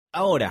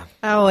Ahora,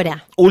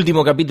 Ahora.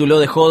 último capítulo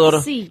de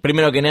Hodor. Sí.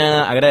 Primero que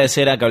nada,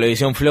 agradecer a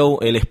Cablevisión Flow,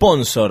 el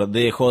sponsor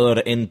de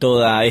Hodor en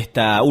toda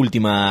esta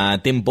última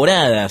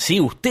temporada. Si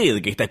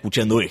usted que está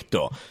escuchando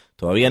esto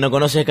todavía no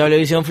conoce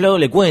Cablevisión Flow,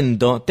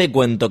 te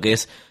cuento que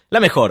es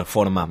la mejor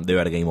forma de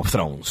ver Game of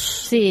Thrones.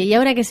 Sí, y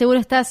ahora que seguro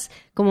estás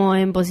como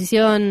en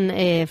posición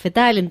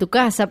fetal en tu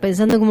casa,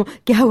 pensando como,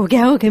 ¿qué hago?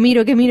 ¿Qué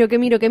miro?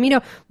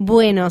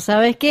 Bueno,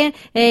 ¿sabes qué?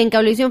 En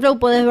Cablevisión Flow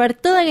podés ver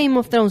toda Game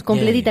of Thrones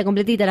completita,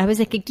 las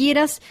veces que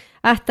quieras,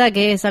 hasta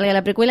que salga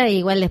la precuela, y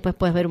igual después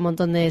puedes ver un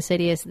montón de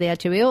series de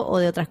HBO o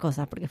de otras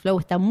cosas, porque Flow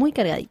está muy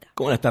cargadita.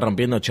 ¿Cómo la está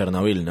rompiendo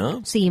Chernobyl,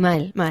 no? Sí,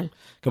 mal.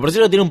 Que por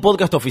cierto tiene un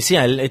podcast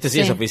oficial, este sí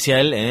es Sí.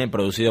 oficial,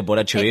 producido por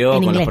HBO,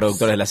 En con los inglés.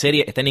 productores de la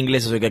serie. Está en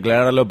inglés, eso hay que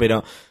aclararlo,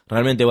 pero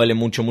realmente vale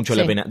mucho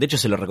la Sí. pena. De hecho,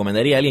 se lo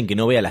recomendaría a alguien que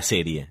no vea la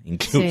serie,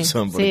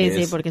 incluso.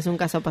 Porque es un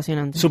caso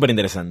apasionante. Súper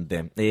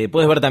interesante.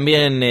 Puedes ver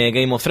también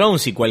Game of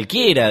Thrones y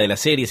cualquiera de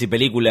las series y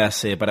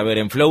películas para ver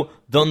en Flow,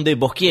 donde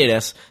vos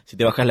quieras, si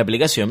te bajás la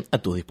aplicación a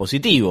tus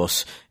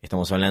dispositivos.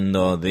 Estamos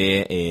hablando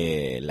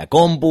de la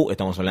compu,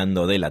 estamos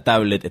hablando de la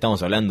tablet,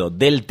 estamos hablando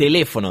del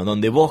teléfono,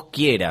 donde vos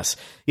quieras.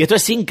 Y esto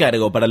es sin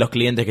cargo para los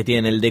clientes que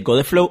tienen el deco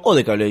de Flow o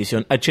de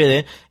Cablevisión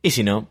HD, y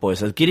si no,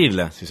 podés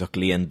adquirirla si sos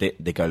cliente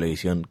de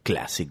Cablevisión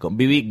clásico.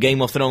 Viví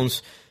Game of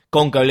Thrones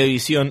con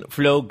Cablevisión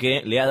Flow,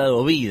 que le ha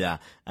dado vida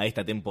a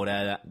esta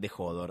temporada de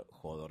Hodor.